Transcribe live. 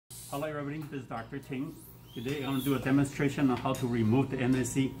Hello everybody, this is Dr. Ting. Today I'm going to do a demonstration on how to remove the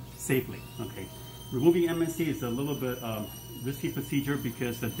MSE safely. Okay, removing MSE is a little bit risky procedure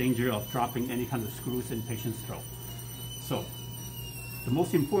because the danger of dropping any kind of screws in patient's throat. So the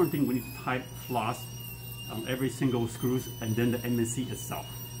most important thing, we need to tie floss on every single screws and then the MSE itself.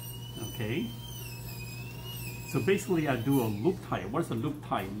 Okay, so basically I do a loop tie. What does a loop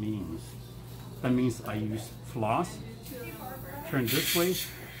tie means? That means I use floss, turn this way,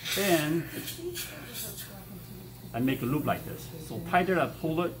 and I make a loop like this. So tighter I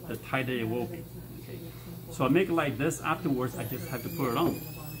pull it, the tighter it will be. Okay. So I make it like this. Afterwards, I just have to put it on.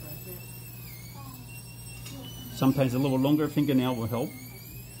 Sometimes a little longer fingernail will help.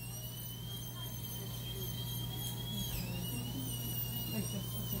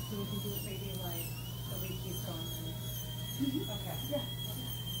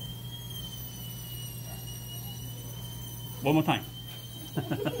 One more time.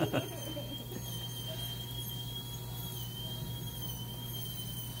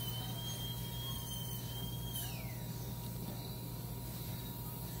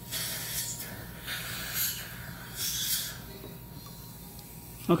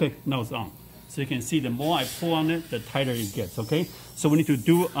 Okay, now it's on. So you can see the more I pull on it, the tighter it gets, okay? So we need to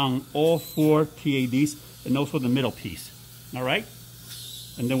do on all 4 TADs and also the middle piece, all right?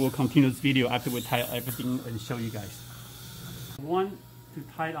 And then we'll continue this video after we tie everything and show you guys. One, to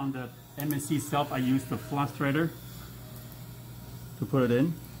tie it on the MSE itself, I use the floss threader to put it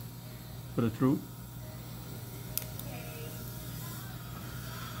in, put it through.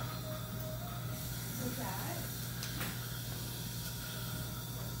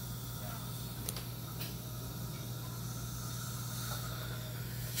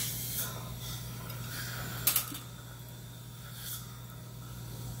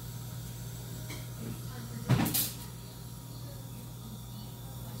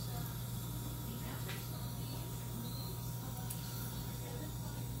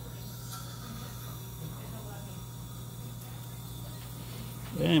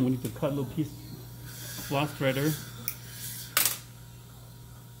 And we need to cut a little piece floss threader.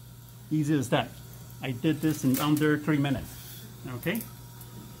 Easy as that. I did this in under 3 minutes. Okay?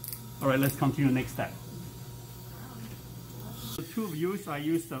 Alright, let's continue next step. The tool of use, I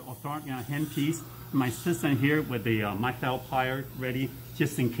use the orthodontic hand piece. My assistant here with the Maxillary plier ready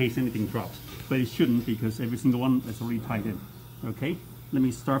just in case anything drops. But it shouldn't because every single one is already tied in. Okay? Let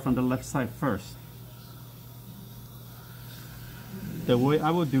me start from the left side first. The way I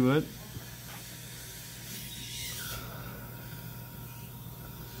will do it,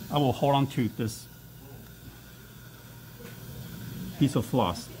 I will hold on to this piece of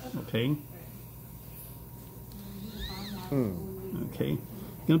floss, okay? Okay.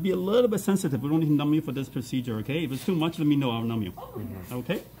 Gonna be a little bit sensitive. We don't need to numb you for this procedure, okay? If it's too much, let me know, I'll numb you.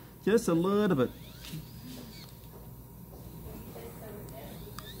 Okay? Just a little bit.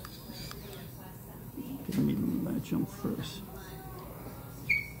 Okay, let me latch on first.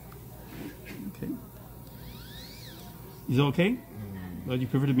 Okay. Is it okay? Or do you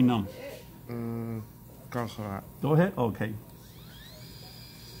prefer to be numb? Go ahead. Okay.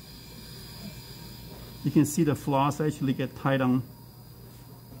 You can see the floss actually get tied on.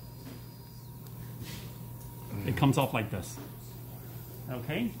 It comes off like this.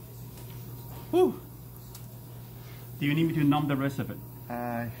 Okay. Woo. Do you need me to numb the rest of it?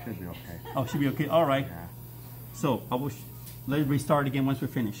 Should be okay. Oh, should be okay. All right. Yeah. So I will let's restart again once we're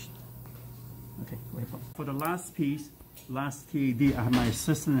finished. Okay, wait for the last piece, last TAD, I have my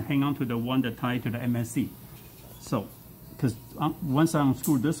assistant hang on to the one that tied to the MSE. So, because once I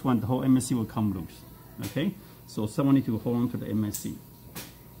unscrew this one, the whole MSE will come loose. Okay, so someone needs to hold on to the MSE.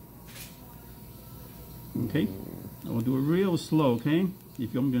 Okay, I will do it real slow. Okay,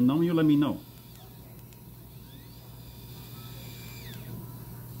 if you want me to numb you, let me know.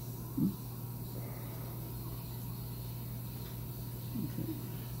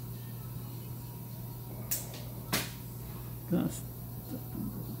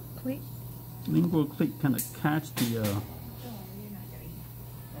 Lingual cleat kind of catch the.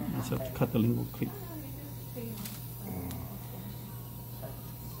 Let's have to cut the lingual cleat.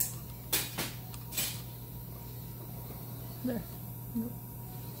 There.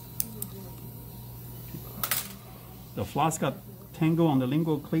 The floss got tangled on the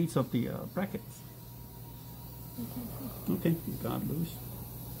lingual cleats of the brackets. Okay, you got it loose.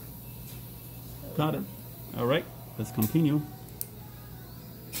 Got it. All right, let's continue.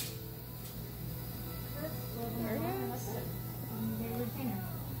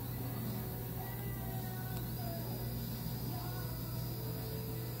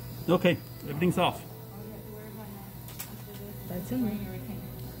 Okay, everything's off. That's in.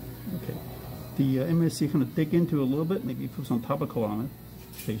 the MSE kind of dig into a little bit, maybe put some topical on it,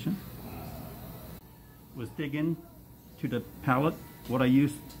 patient. Was dig in to the palate. What I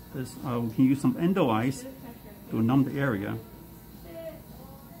use is we can use some endo ice to numb the area.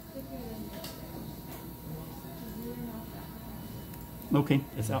 Okay,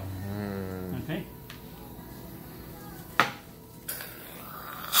 it's out. Okay.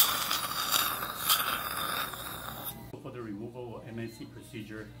 For the removal of MSE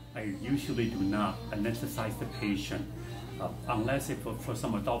procedure, I usually do not anesthetize the patient. Unless if for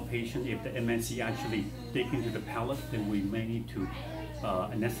some adult patient, if the MSE actually dig into the palate, then we may need to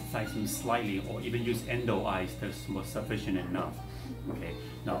anesthetize them slightly or even use endo ice. That's more sufficient enough. Okay.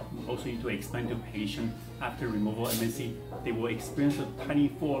 Now, also need to explain to patient after removal of MSE, they will experience a tiny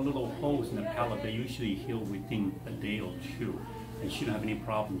 4 little holes in the palate. They usually heal within a day or two. And shouldn't have any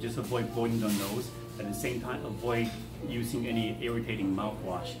problem. Just avoid blowing the nose. At the same time, avoid using any irritating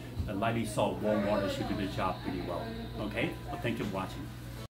mouthwash. A lightly salt warm water should do the job pretty well. Okay? Well, thank you for watching.